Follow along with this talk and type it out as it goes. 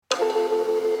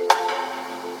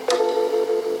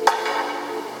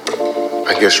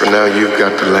I guess for now you've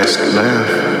got the last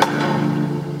laugh.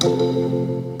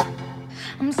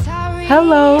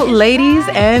 Hello, ladies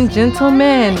and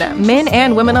gentlemen, men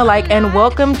and women alike, and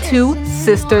welcome to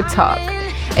Sister Talk,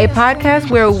 a podcast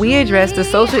where we address the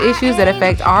social issues that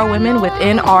affect our women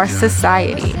within our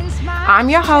society. I'm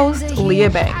your host,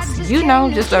 Leah Banks. You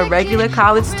know, just a regular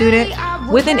college student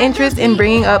with an interest in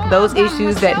bringing up those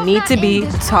issues that need to be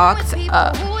talked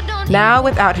up. Now,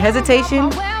 without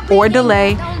hesitation or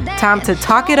delay, time to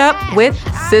talk it up with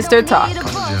Sister Talk.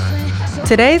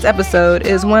 Today's episode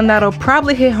is one that'll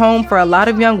probably hit home for a lot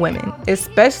of young women,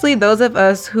 especially those of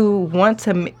us who want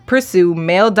to pursue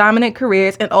male-dominant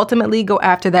careers and ultimately go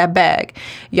after that bag.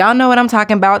 Y'all know what I'm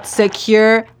talking about.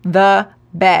 Secure the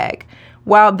bag.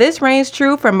 While this reigns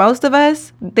true for most of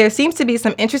us, there seems to be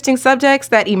some interesting subjects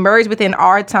that emerge within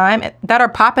our time that are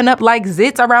popping up like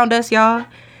zits around us, y'all.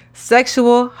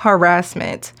 Sexual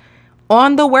harassment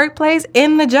on the workplace,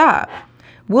 in the job.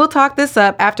 We'll talk this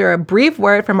up after a brief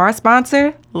word from our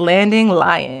sponsor, Landing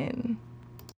Lion.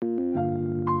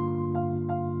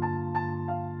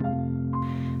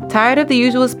 Tired of the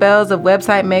usual spells of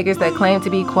website makers that claim to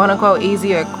be quote-unquote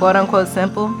easy or quote-unquote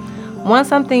simple? Want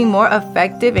something more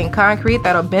effective and concrete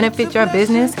that'll benefit your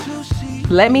business?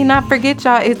 Let me not forget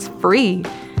y'all, it's free.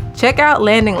 Check out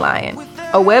Landing Lion,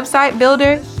 a website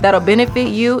builder that'll benefit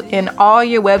you in all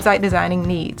your website designing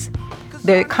needs.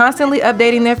 They're constantly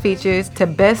updating their features to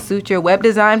best suit your web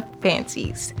design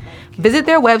fancies. Visit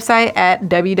their website at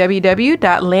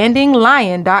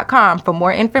www.landinglion.com for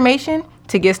more information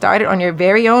to get started on your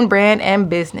very own brand and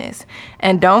business.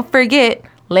 And don't forget,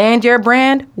 land your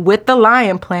brand with the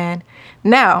Lion Plan.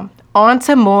 Now, on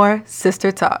to more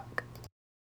Sister Talk.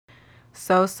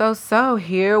 So,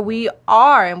 here we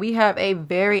are, and we have a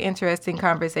very interesting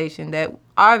conversation that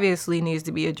obviously needs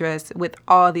to be addressed with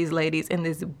all these ladies in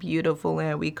this beautiful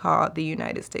land we call the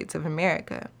United States of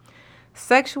America.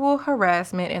 Sexual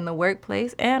harassment in the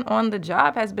workplace and on the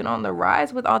job has been on the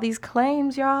rise with all these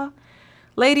claims, y'all.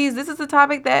 Ladies, this is a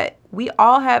topic that we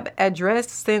all have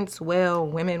addressed since, well,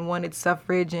 women wanted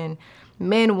suffrage and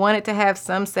men wanted to have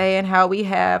some say in how we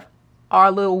have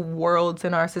our little worlds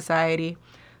in our society.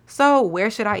 So where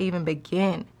should I even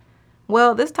begin?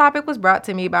 Well, this topic was brought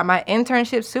to me by my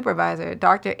internship supervisor,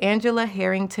 Dr. Angela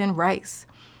Harrington Rice,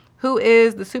 who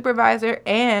is the supervisor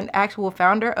and actual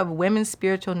founder of Women's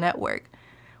Spiritual Network,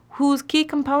 whose key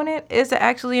component is to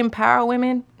actually empower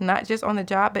women, not just on the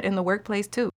job, but in the workplace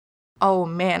too. Oh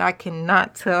man, I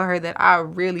cannot tell her that I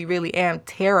really, really am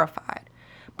terrified.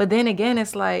 But then again,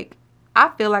 it's like,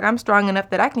 I feel like I'm strong enough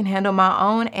that I can handle my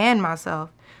own and myself.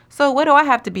 So what do I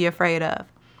have to be afraid of?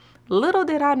 Little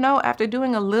did I know after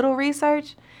doing a little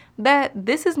research that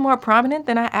this is more prominent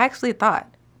than I actually thought.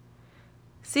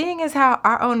 Seeing as how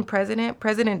our own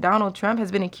President Donald Trump,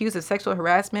 has been accused of sexual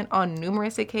harassment on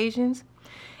numerous occasions,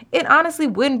 it honestly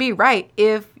wouldn't be right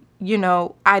if,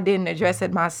 I didn't address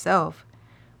it myself.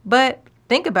 But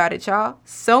think about it, y'all.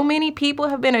 So many people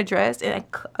have been addressed and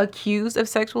accused of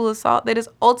sexual assault that is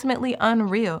ultimately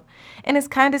unreal. And it's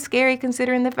kind of scary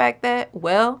considering the fact that,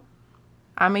 well,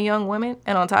 I'm a young woman,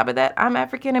 and on top of that, I'm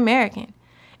African American.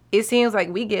 It seems like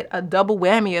we get a double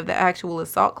whammy of the actual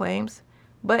assault claims.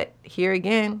 But here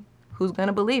again, who's going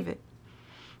to believe it?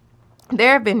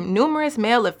 There have been numerous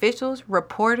male officials,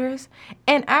 reporters,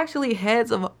 and actually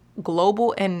heads of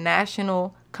global and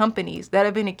national companies that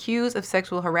have been accused of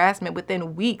sexual harassment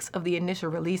within weeks of the initial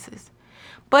releases.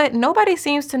 But nobody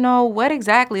seems to know what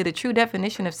exactly the true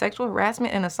definition of sexual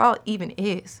harassment and assault even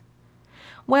is.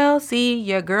 Well, see,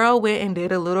 your girl went and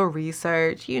did a little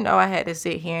research. I had to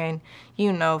sit here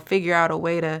and, figure out a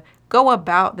way to go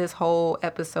about this whole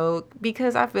episode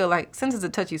because I feel like since it's a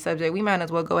touchy subject, we might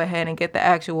as well go ahead and get the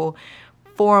actual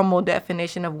formal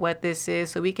definition of what this is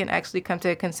so we can actually come to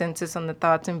a consensus on the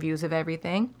thoughts and views of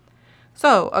everything.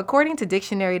 So, according to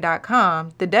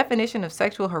dictionary.com, the definition of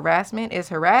sexual harassment is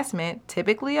harassment,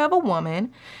 typically of a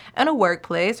woman, in a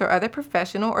workplace or other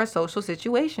professional or social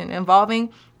situation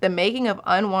involving the making of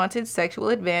unwanted sexual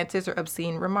advances or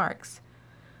obscene remarks.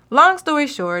 Long story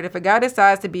short, if a guy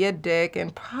decides to be a dick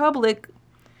in public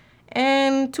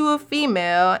and to a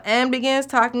female and begins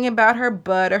talking about her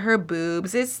butt or her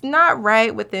boobs, it's not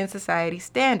right within society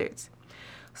standards.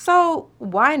 So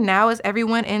why now is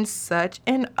everyone in such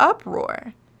an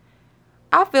uproar?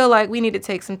 I feel like we need to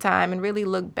take some time and really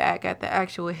look back at the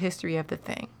actual history of the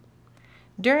thing.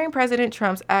 During President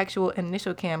Trump's actual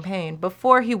initial campaign,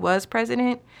 before he was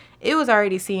president, it was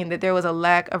already seen that there was a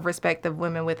lack of respect of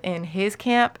women within his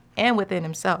camp and within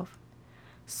himself.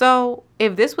 So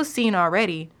if this was seen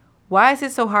already, why is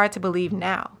it so hard to believe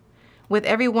now? With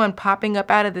everyone popping up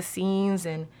out of the scenes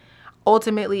and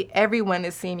Ultimately, everyone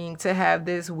is seeming to have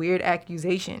this weird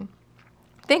accusation.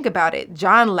 Think about it.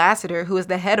 John Lasseter, who is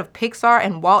the head of Pixar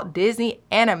and Walt Disney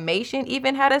Animation,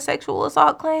 even had a sexual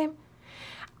assault claim.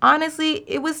 Honestly,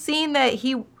 it was seen that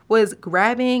he was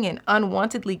grabbing and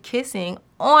unwantedly kissing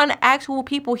on actual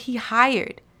people he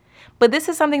hired. But this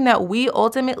is something that we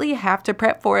ultimately have to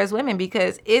prep for as women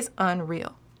because it's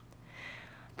unreal.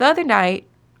 The other night,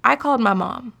 I called my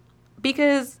mom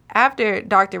because after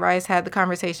Dr. Rice had the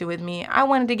conversation with me, I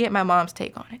wanted to get my mom's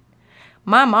take on it.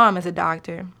 My mom is a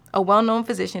doctor, a well-known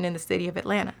physician in the city of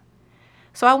Atlanta.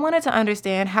 So I wanted to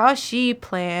understand how she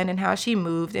planned and how she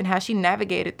moved and how she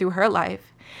navigated through her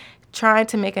life, trying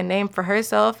to make a name for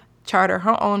herself, charter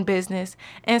her own business,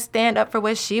 and stand up for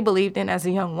what she believed in as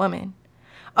a young woman.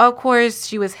 Of course,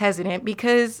 she was hesitant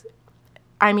because,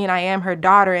 I am her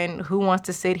daughter, and who wants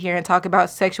to sit here and talk about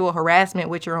sexual harassment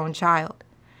with your own child?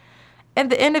 At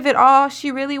the end of it all,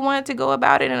 she really wanted to go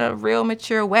about it in a real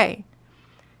mature way.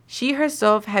 She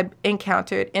herself had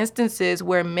encountered instances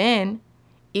where men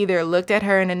either looked at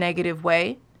her in a negative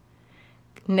way,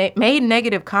 made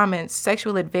negative comments,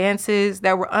 sexual advances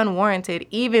that were unwarranted,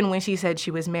 even when she said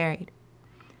she was married.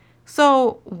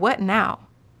 So what now?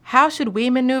 How should we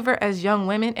maneuver as young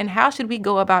women, and how should we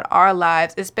go about our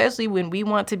lives, especially when we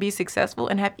want to be successful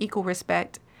and have equal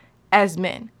respect as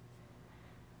men?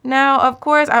 Now, of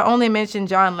course, I only mentioned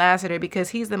John Lasseter because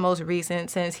he's the most recent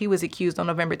since he was accused on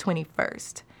November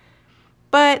 21st.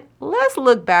 But let's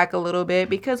look back a little bit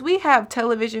because we have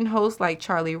television hosts like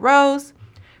Charlie Rose,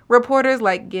 reporters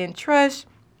like Glenn Trush,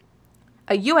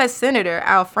 a U.S. Senator,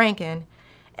 Al Franken,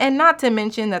 and not to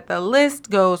mention that the list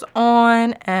goes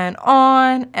on and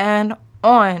on and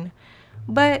on.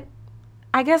 But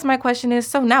I guess my question is,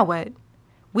 so now what?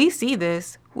 We see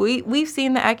this. We've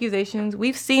seen the accusations.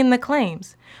 We've seen the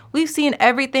claims. We've seen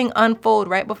everything unfold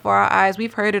right before our eyes.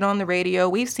 We've heard it on the radio.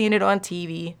 We've seen it on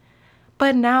TV.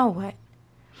 But now what?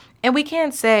 And we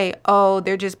can't say, oh,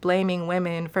 they're just blaming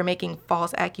women for making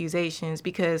false accusations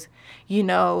because,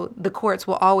 the courts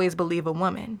will always believe a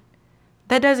woman.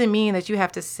 That doesn't mean that you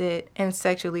have to sit and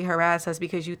sexually harass us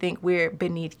because you think we're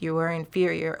beneath you or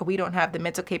inferior, or we don't have the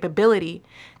mental capability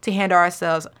to handle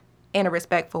ourselves in a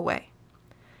respectful way.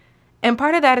 And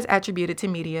part of that is attributed to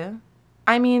media.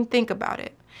 Think about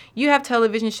it. You have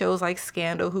television shows like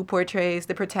Scandal, who portrays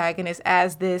the protagonist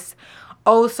as this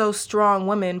oh so strong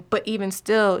woman, but even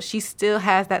still, she still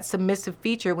has that submissive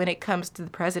feature when it comes to the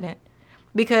president.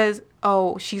 Because,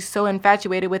 she's so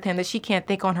infatuated with him that she can't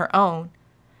think on her own.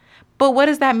 But what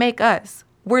does that make us?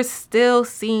 We're still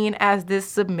seen as this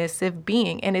submissive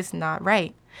being, and it's not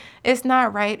right. It's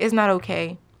not right. It's not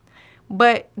okay.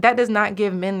 But that does not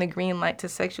give men the green light to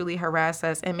sexually harass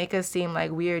us and make us seem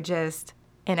like we are just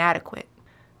inadequate.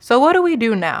 So what do we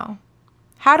do now?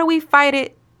 How do we fight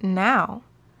it now?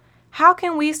 How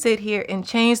can we sit here and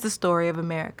change the story of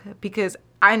America? Because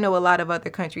I know a lot of other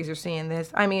countries are seeing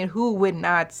this. Who would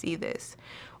not see this?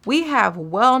 We have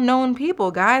well-known people,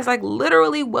 guys, like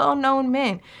literally well-known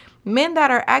men. Men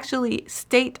that are actually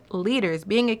state leaders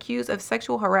being accused of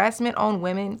sexual harassment on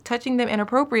women, touching them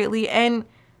inappropriately, and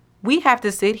we have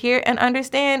to sit here and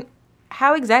understand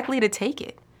how exactly to take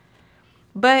it.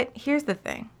 But here's the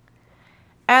thing.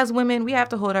 As women, we have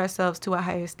to hold ourselves to a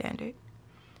higher standard.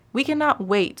 We cannot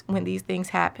wait when these things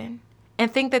happen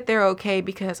and think that they're okay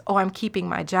because, I'm keeping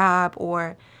my job,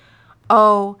 or,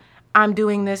 I'm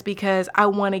doing this because I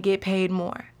want to get paid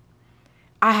more.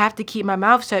 I have to keep my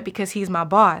mouth shut because he's my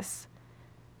boss.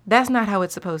 That's not how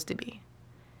it's supposed to be.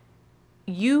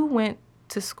 You went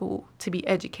to school to be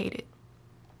educated.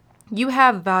 You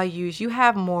have values, you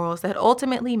have morals that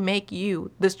ultimately make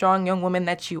you the strong young woman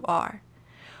that you are.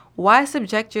 Why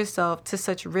subject yourself to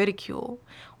such ridicule?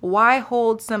 Why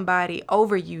hold somebody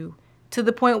over you to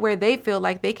the point where they feel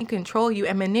like they can control you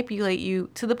and manipulate you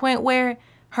to the point where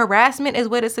harassment is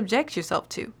what it subjects yourself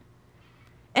to?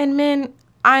 And men,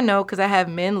 I know because I have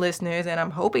men listeners, and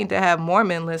I'm hoping to have more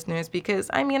men listeners because,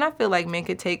 I feel like men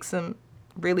could take some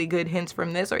really good hints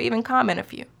from this or even comment a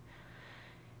few.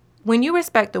 When you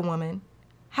respect a woman,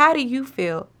 how do you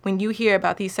feel when you hear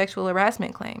about these sexual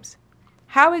harassment claims?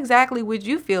 How exactly would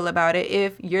you feel about it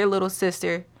if your little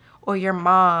sister or your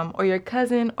mom or your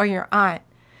cousin or your aunt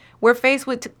were faced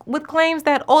with claims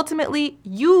that ultimately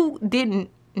you didn't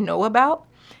know about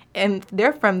and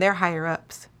they're from their higher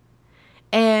ups?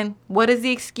 And what is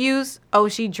the excuse?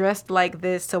 She dressed like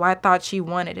this, so I thought she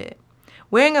wanted it.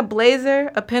 Wearing a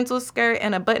blazer, a pencil skirt,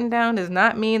 and a button down does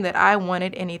not mean that I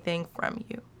wanted anything from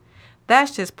you.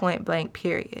 That's just point blank,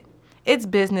 period. It's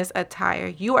business attire.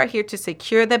 You are here to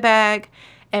secure the bag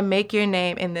and make your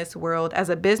name in this world as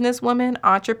a businesswoman,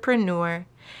 entrepreneur,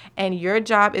 And your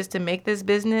job is to make this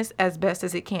business as best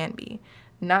as it can be.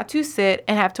 Not to sit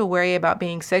and have to worry about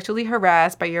being sexually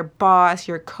harassed by your boss,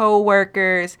 your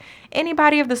coworkers,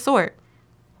 anybody of the sort.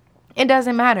 It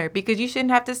doesn't matter, because you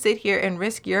shouldn't have to sit here and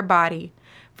risk your body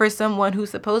for someone who's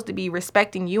supposed to be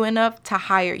respecting you enough to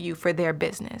hire you for their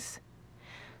business.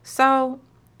 So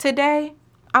today,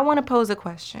 I want to pose a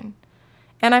question.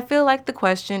 And I feel like the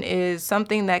question is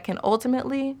something that can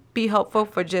ultimately be helpful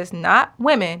for just not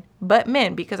women, but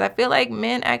men, because I feel like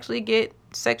men actually get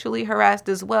sexually harassed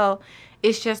as well.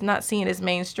 It's just not seen as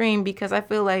mainstream, because I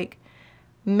feel like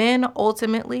men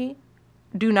ultimately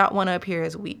do not want to appear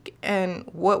as weak. And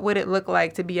what would it look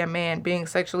like to be a man being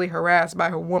sexually harassed by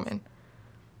a woman?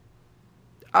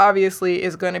 Obviously,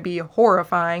 it's going to be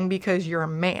horrifying because you're a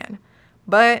man.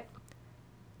 But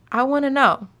I want to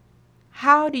know,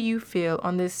 how do you feel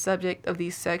on this subject of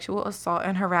these sexual assault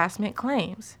and harassment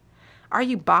claims? Are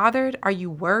you bothered? Are you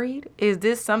worried? Is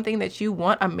this something that you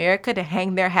want America to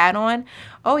hang their hat on?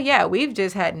 Oh yeah, we've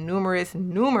just had numerous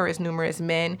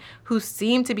men who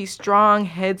seem to be strong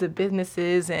heads of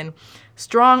businesses and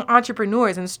strong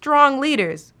entrepreneurs and strong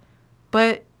leaders,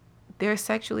 but they're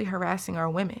sexually harassing our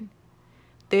women.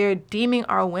 They're deeming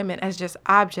our women as just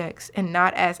objects and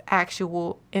not as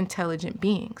actual intelligent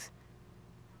beings.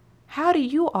 How do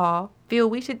you all feel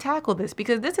we should tackle this?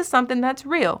 Because this is something that's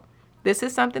real. This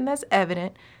is something that's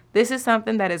evident. This is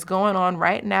something that is going on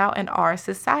right now in our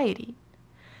society.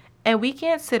 And we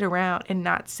can't sit around and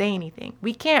not say anything.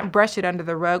 We can't brush it under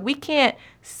the rug. We can't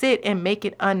sit and make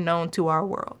it unknown to our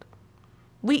world.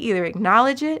 We either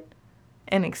acknowledge it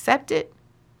and accept it,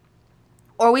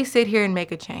 or we sit here and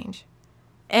make a change.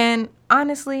 And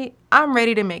honestly, I'm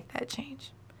ready to make that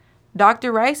change.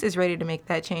 Dr. Rice is ready to make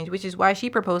that change, which is why she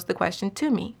proposed the question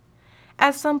to me.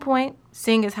 At some point,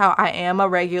 seeing as how I am a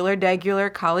regular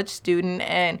college student,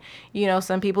 and,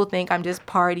 some people think I'm just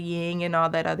partying and all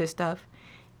that other stuff.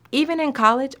 Even in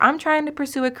college, I'm trying to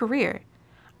pursue a career.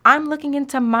 I'm looking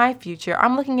into my future.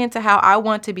 I'm looking into how I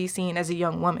want to be seen as a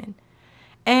young woman.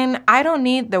 And I don't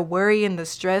need the worry and the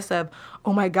stress of,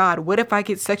 oh my God, what if I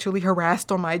get sexually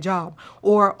harassed on my job?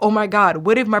 Or, oh my God,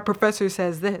 what if my professor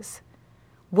says this?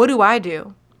 What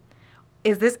do?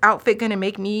 Is this outfit going to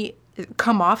make me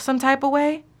come off some type of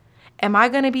way? Am I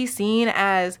going to be seen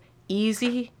as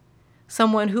easy,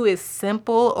 someone who is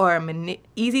simple or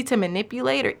easy to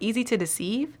manipulate or easy to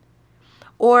deceive?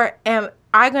 Or am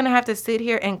I going to have to sit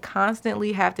here and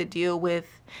constantly have to deal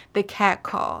with the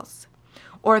catcalls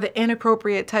or the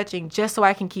inappropriate touching just so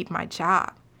I can keep my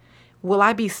job? Will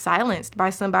I be silenced by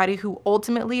somebody who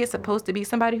ultimately is supposed to be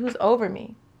somebody who's over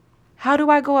me? How do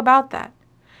I go about that?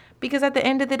 Because at the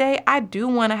end of the day, I do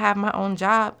want to have my own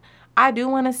job. I do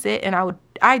want to sit and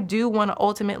I do want to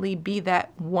ultimately be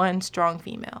that one strong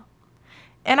female.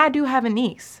 And I do have a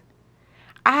niece.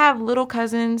 I have little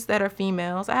cousins that are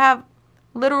females. I have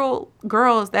literal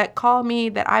girls that call me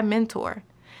that I mentor.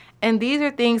 And these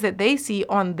are things that they see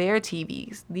on their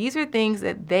TVs. These are things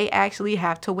that they actually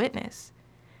have to witness.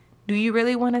 Do you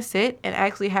really want to sit and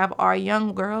actually have our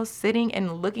young girls sitting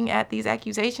and looking at these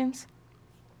accusations?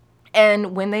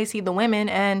 And when they see the women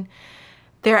and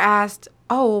they're asked,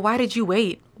 oh, why did you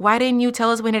wait? Why didn't you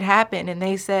tell us when it happened? And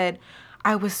they said,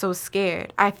 I was so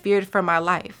scared. I feared for my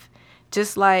life.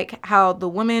 Just like how the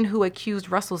woman who accused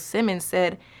Russell Simmons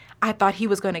said, I thought he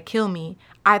was going to kill me.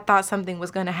 I thought something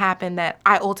was going to happen that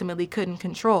I ultimately couldn't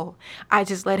control. I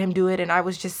just let him do it and I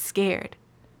was just scared.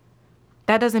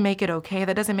 That doesn't make it okay.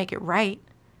 That doesn't make it right.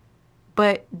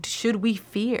 But should we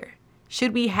fear?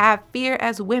 Should we have fear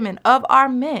as women of our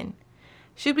men?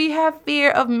 Should we have fear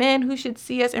of men who should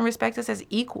see us and respect us as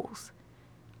equals?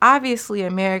 Obviously,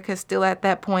 America's still at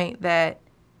that point that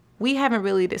we haven't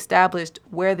really established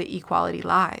where the equality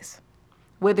lies.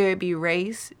 Whether it be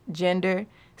race, gender,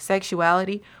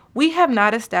 sexuality, we have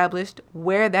not established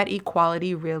where that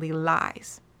equality really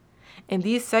lies. And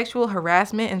these sexual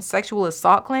harassment and sexual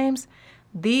assault claims,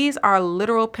 these are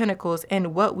literal pinnacles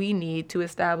in what we need to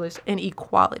establish an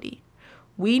equality.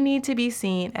 We need to be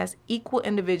seen as equal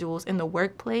individuals in the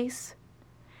workplace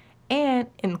and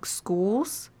in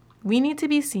schools. We need to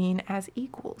be seen as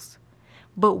equals.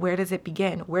 But where does it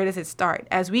begin? Where does it start?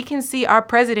 As we can see, our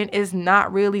president is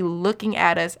not really looking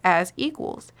at us as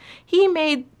equals. He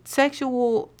made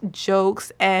sexual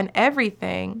jokes and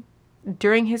everything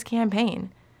during his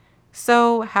campaign.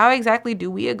 So how exactly do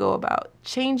we go about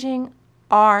changing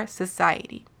our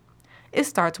society? It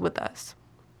starts with us.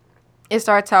 It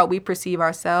starts how we perceive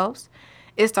ourselves.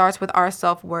 It starts with our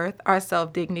self-worth, our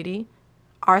self-dignity,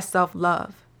 our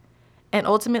self-love. And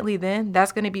ultimately then,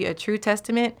 that's going to be a true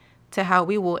testament to how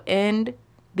we will end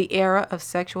the era of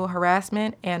sexual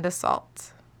harassment and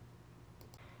assault.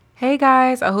 Hey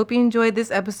guys, I hope you enjoyed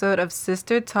this episode of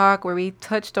Sister Talk where we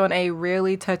touched on a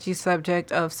really touchy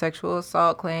subject of sexual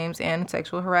assault claims and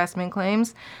sexual harassment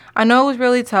claims. I know it was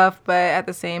really tough, but at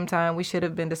the same time, we should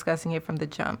have been discussing it from the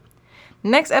jump.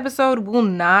 Next episode will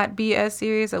not be as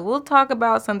serious. We'll talk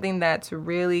about something that's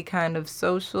really kind of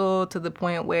social to the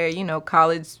point where,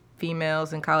 college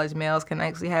females and college males can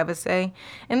actually have a say.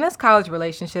 And that's college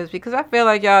relationships, because I feel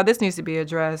like, y'all, this needs to be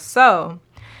addressed. So,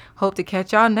 hope to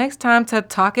catch y'all next time to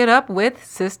talk it up with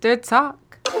Sister Talk.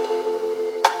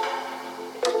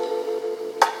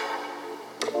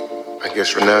 I guess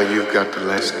for now you've got the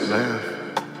last laugh.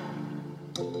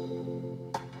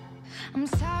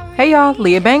 Hey y'all,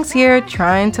 Leah Banks here,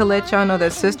 trying to let y'all know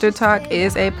that Sister Talk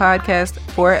is a podcast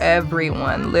for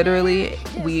everyone. Literally,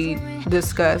 we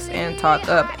discuss and talk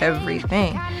up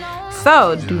everything.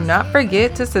 So do not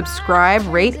forget to subscribe,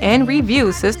 rate, and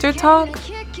review Sister Talk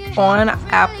on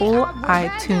Apple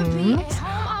iTunes.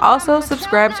 Also,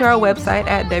 subscribe to our website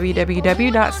at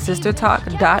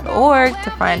www.sistertalk.org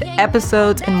to find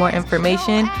episodes and more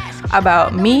information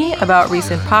about me, about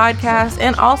recent podcasts,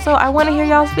 and also I want to hear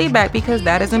y'all's feedback because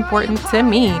that is important to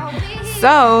me.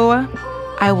 So,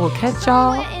 I will catch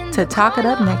y'all to talk it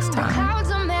up next time.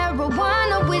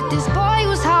 With this boy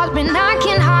who's hollering, I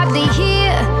can hardly hear.